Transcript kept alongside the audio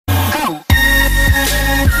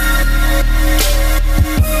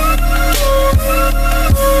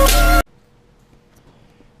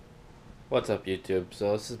What's up, YouTube?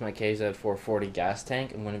 So this is my KZ440 gas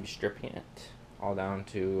tank. I'm going to be stripping it all down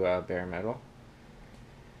to bare metal,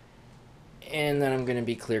 and then I'm going to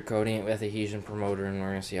be clear coating it with adhesion promoter, and we're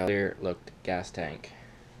going to see how clear looked gas tank.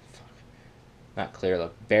 Not clear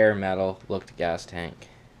look, bare metal looked gas tank.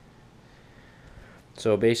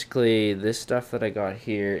 So basically this stuff that I got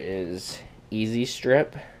here is easy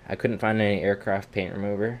strip. I couldn't find any aircraft paint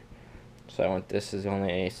remover, so I went, this is the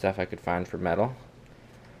only stuff I could find for metal.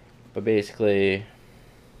 But basically,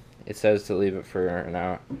 it says to leave it for an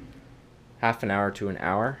hour, half an hour to an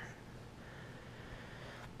hour.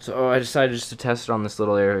 So I decided just to test it on this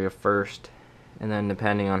little area first, and then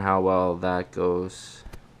depending on how well that goes,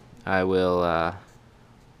 I will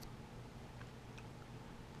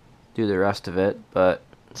do the rest of it. But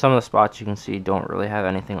some of the spots you can see don't really have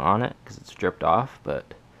anything on it because it's stripped off,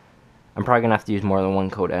 but I'm probably gonna have to use more than one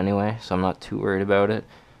coat anyway, so I'm not too worried about it.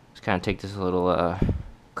 Just kind of take this little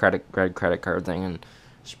red credit card thing and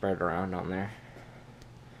spread it around on there.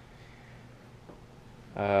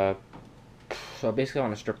 So basically I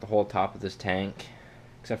want to strip the whole top of this tank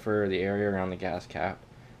except for the area around the gas cap.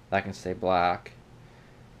 That can stay black.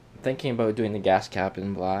 I'm thinking about doing the gas cap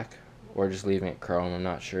in black or just leaving it chrome. I'm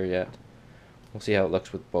not sure yet. We'll see how it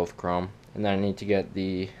looks with both chrome. And then I need to get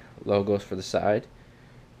the logos for the side,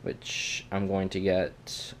 which I'm going to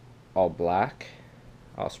get all black.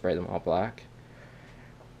 I'll spray them all black.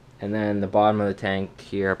 And then the bottom of the tank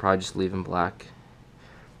here, I'll probably just leave in black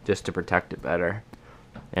just to protect it better.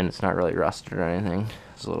 And it's not really rusted or anything.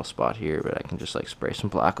 There's a little spot here, but I can just like spray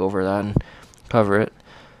some black over that and cover it.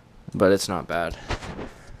 But it's not bad.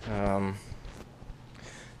 So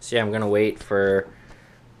yeah, I'm gonna wait for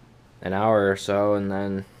an hour or so and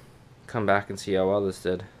then come back and see how well this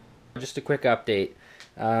did. Just a quick update.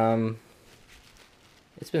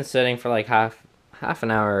 It's been sitting for like half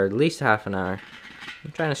an hour, at least half an hour.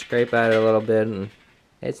 I'm trying to scrape at it a little bit and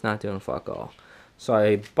it's not doing fuck all. So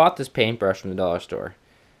I bought this paintbrush from the dollar store.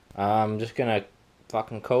 I'm just gonna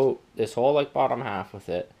fucking coat this whole like bottom half with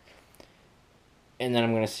it. And then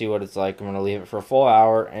I'm gonna see what it's like. I'm gonna leave it for a full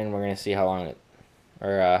hour and we're gonna see how long it,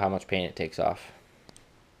 or how much paint it takes off.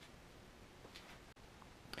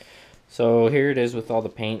 So here it is with all the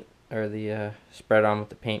paint, or the spread on with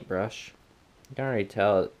the paintbrush. You can already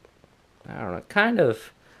tell it, I don't know, it kind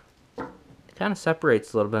of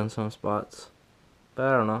separates a little bit in some spots, but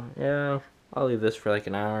I don't know. Yeah, I'll leave this for like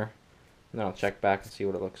an hour and then I'll check back and see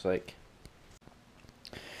what it looks like.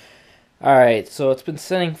 Alright, so it's been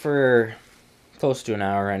sitting for close to an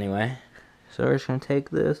hour anyway, so we're just gonna take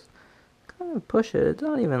this, kind of push it. It's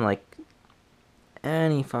not even like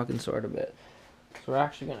any fucking sort of bit, so we're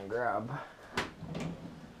actually gonna grab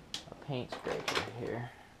a paint scraper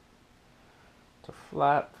here. It's a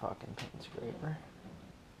flat fucking paint scraper.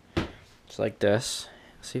 Just like this.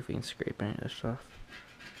 Let's see if we can scrape any of this stuff.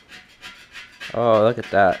 Oh, look at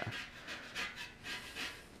that.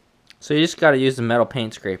 So you just gotta use the metal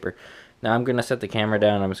paint scraper. Now I'm gonna set the camera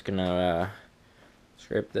down. I'm just gonna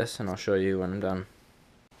scrape this and I'll show you when I'm done.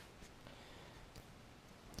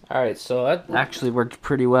 Alright, so that actually worked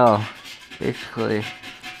pretty well. Basically,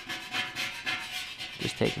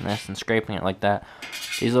 just taking this and scraping it like that.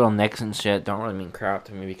 These little nicks and shit don't really mean crap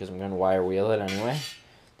to me because I'm gonna wire wheel it anyway.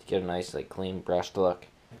 Get a nice like clean brushed look.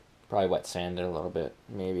 Probably wet sand it a little bit,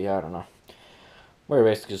 maybe, I don't know. We're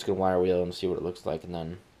basically just gonna wire wheel and see what it looks like, and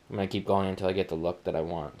then I'm gonna keep going until I get the look that I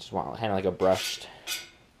want. Just want kind of like a brushed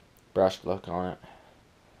look on it.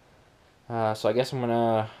 So I guess I'm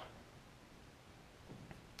gonna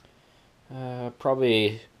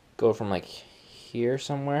probably go from like here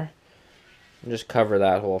somewhere and just cover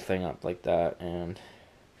that whole thing up like that and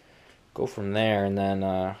go from there, and then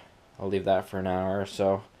I'll leave that for an hour or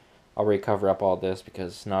so. I'll recover up all this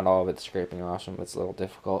because not all of it's scraping off, so it's a little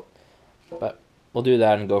difficult. But we'll do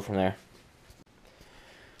that and go from there.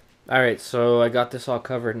 Alright, so I got this all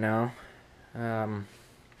covered now. I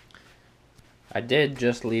did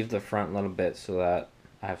just leave the front a little bit so that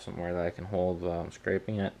I have somewhere that I can hold while I'm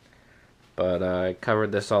scraping it. But I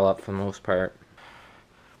covered this all up for the most part.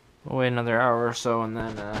 We'll wait another hour or so and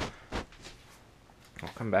then I'll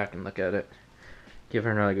come back and look at it. Give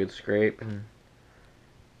her another good scrape, and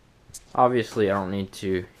obviously I don't need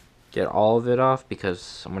to get all of it off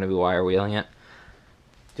because I'm going to be wire wheeling it.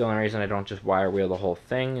 The only reason I don't just wire wheel the whole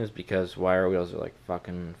thing is because wire wheels are like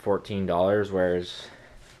fucking $14, whereas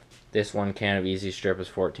this one can of Easy Strip is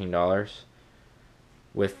 $14.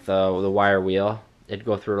 With the wire wheel, it'd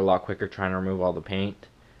go through it a lot quicker trying to remove all the paint.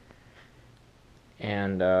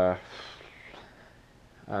 And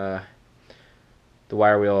the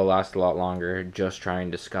wire wheel will last a lot longer, just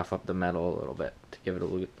trying to scuff up the metal a little bit to give it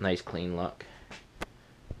a nice clean look.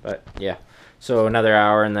 But yeah, so another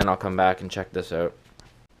hour and then I'll come back and check this out.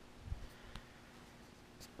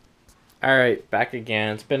 Alright, back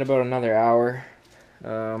again. It's been about another hour.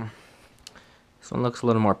 This one looks a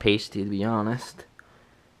little more pasty, to be honest.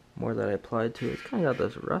 More that I applied to it. It's kind of got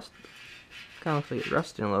this rust. Kind of looks like it's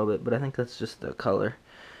rusting a little bit, but I think that's just the color.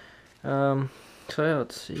 So yeah,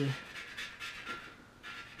 let's see.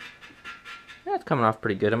 Yeah, it's coming off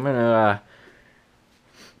pretty good. I'm gonna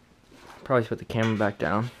probably put the camera back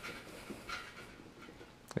down.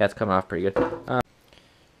 Yeah, it's coming off pretty good.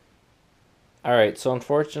 Alright, so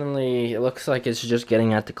unfortunately, it looks like it's just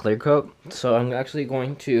getting at the clear coat. So I'm actually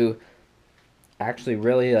going to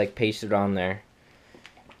really like paste it on there.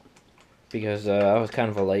 Because that was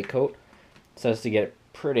kind of a light coat. It says to get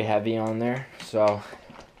pretty heavy on there. So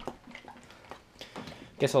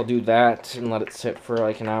guess I'll do that and let it sit for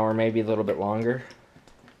like an hour, maybe a little bit longer.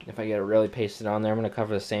 If I get it really pasted on there, I'm going to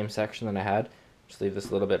cover the same section that I had. Just leave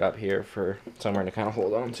this little bit up here for somewhere to kind of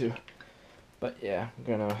hold on to. But yeah, I'm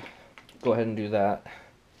going to go ahead and do that,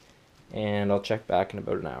 and I'll check back in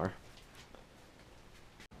about an hour.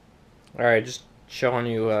 Alright, just showing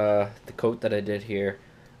you the coat that I did here.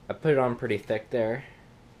 I put it on pretty thick there.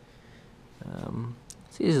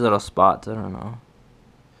 See these little spots, I don't know.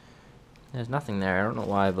 There's nothing there, I don't know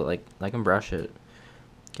why, but like I can brush it,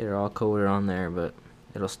 get it all coated on there, but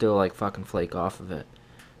it'll still like fucking flake off of it.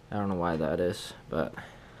 I don't know why that is, but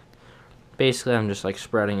basically I'm just like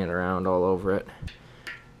spreading it around all over it.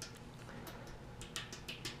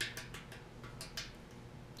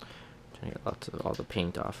 Trying to get lots of all the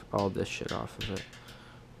paint off, all this shit off of it.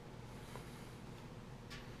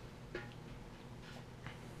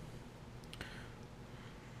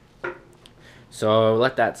 So I'll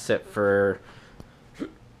let that sit for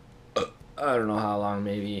I don't know how long,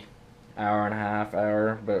 maybe hour and a half,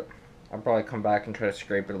 hour, but I'll probably come back and try to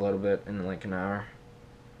scrape it a little bit in like an hour.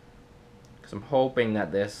 Because I'm hoping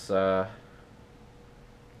that this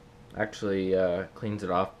actually cleans it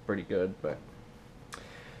off pretty good, but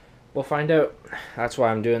we'll find out. That's why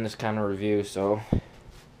I'm doing this kind of review, so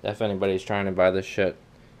if anybody's trying to buy this shit,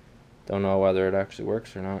 don't know whether it actually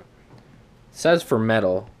works or not. It says for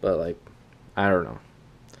metal, but like, I don't know.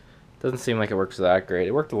 Doesn't seem like it works that great.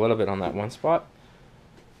 It worked a little bit on that one spot,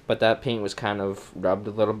 but that paint was kind of rubbed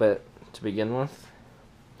a little bit to begin with,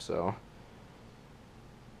 so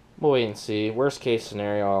we'll wait and see. Worst case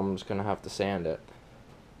scenario, I'm just gonna have to sand it,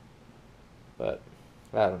 but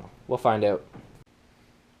I don't know. We'll find out.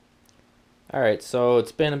 Alright, so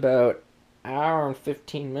it's been about an hour and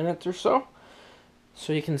 15 minutes or so.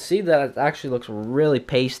 So you can see that it actually looks really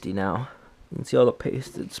pasty now. You can see all the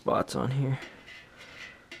pasted spots on here.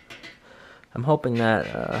 I'm hoping that,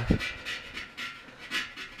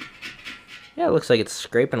 yeah, it looks like it's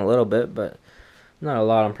scraping a little bit, but not a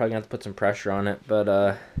lot. I'm probably going to have to put some pressure on it,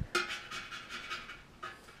 but,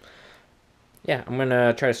 yeah, I'm going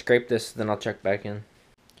to try to scrape this, then I'll check back in.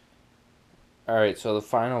 Alright, so the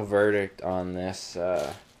final verdict on this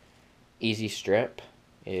easy strip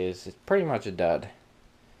is it's pretty much a dud.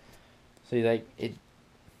 See, like, it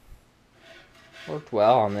worked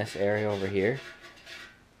well on this area over here.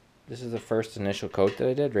 This is the first initial coat that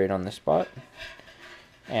I did right on this spot.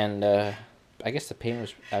 And I guess the paint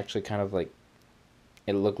was actually kind of like,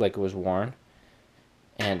 it looked like it was worn.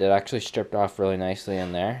 And it actually stripped off really nicely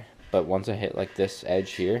in there. But once I hit like this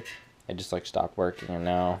edge here, it just like stopped working, and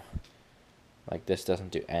now like this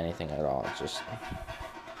doesn't do anything at all. It's just,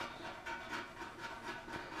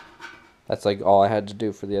 that's like all I had to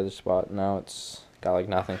do for the other spot. Now it's got like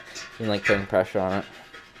nothing. Even like putting pressure on it,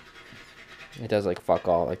 it does like fuck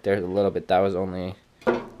all. Like there's a little bit, that was only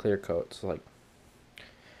clear coat, so like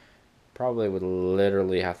probably would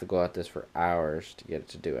literally have to go at this for hours to get it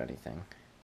to do anything.